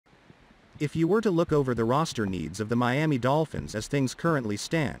If you were to look over the roster needs of the Miami Dolphins as things currently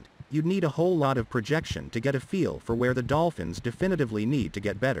stand, you'd need a whole lot of projection to get a feel for where the Dolphins definitively need to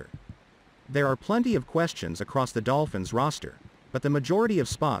get better. There are plenty of questions across the Dolphins roster, but the majority of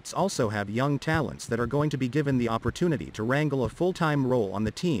spots also have young talents that are going to be given the opportunity to wrangle a full-time role on the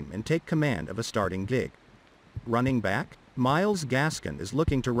team and take command of a starting gig. Running back? Myles Gaskin is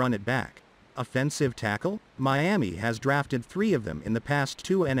looking to run it back. Offensive tackle? Miami has drafted 3 of them in the past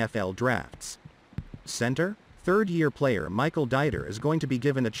 2 NFL drafts. Center? Third-year player Michael Dieter is going to be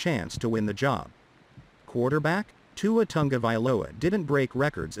given a chance to win the job. Quarterback? Tua Tagovailoa didn't break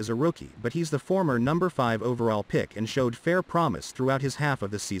records as a rookie, but he's the former number 5 overall pick and showed fair promise throughout his half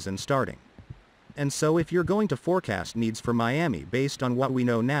of the season starting. And so if you're going to forecast needs for Miami based on what we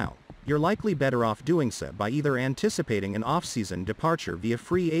know now, you're likely better off doing so by either anticipating an off-season departure via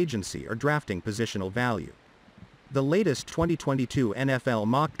free agency or drafting positional value. The latest 2022 NFL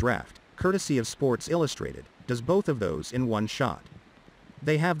mock draft, courtesy of Sports Illustrated, does both of those in one shot.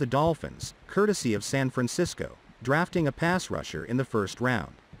 They have the Dolphins, courtesy of San Francisco, drafting a pass rusher in the first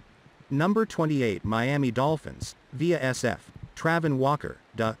round. Number 28 Miami Dolphins, via SF, Travon Walker,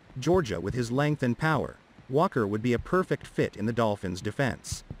 Georgia. With his length and power, Walker would be a perfect fit in the Dolphins'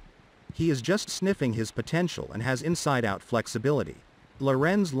 defense. He is just sniffing his potential and has inside-out flexibility.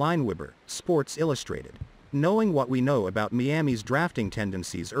 Lorenz Lineweber, Sports Illustrated. Knowing what we know about Miami's drafting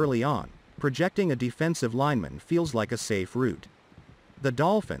tendencies early on, projecting a defensive lineman feels like a safe route. The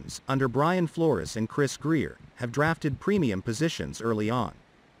Dolphins, under Brian Flores and Chris Grier, have drafted premium positions early on.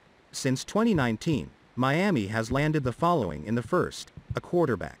 Since 2019, Miami has landed the following in the first: a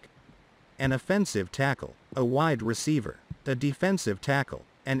quarterback, an offensive tackle, a wide receiver, a defensive tackle,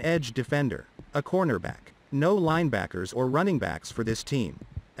 an edge defender, a cornerback. No linebackers or running backs for this team,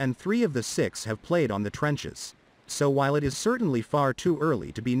 and 3 of the 6 have played on the trenches. So while it is certainly far too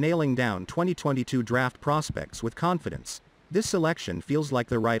early to be nailing down 2022 draft prospects with confidence, this selection feels like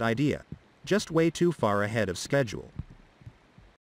the right idea, just way too far ahead of schedule.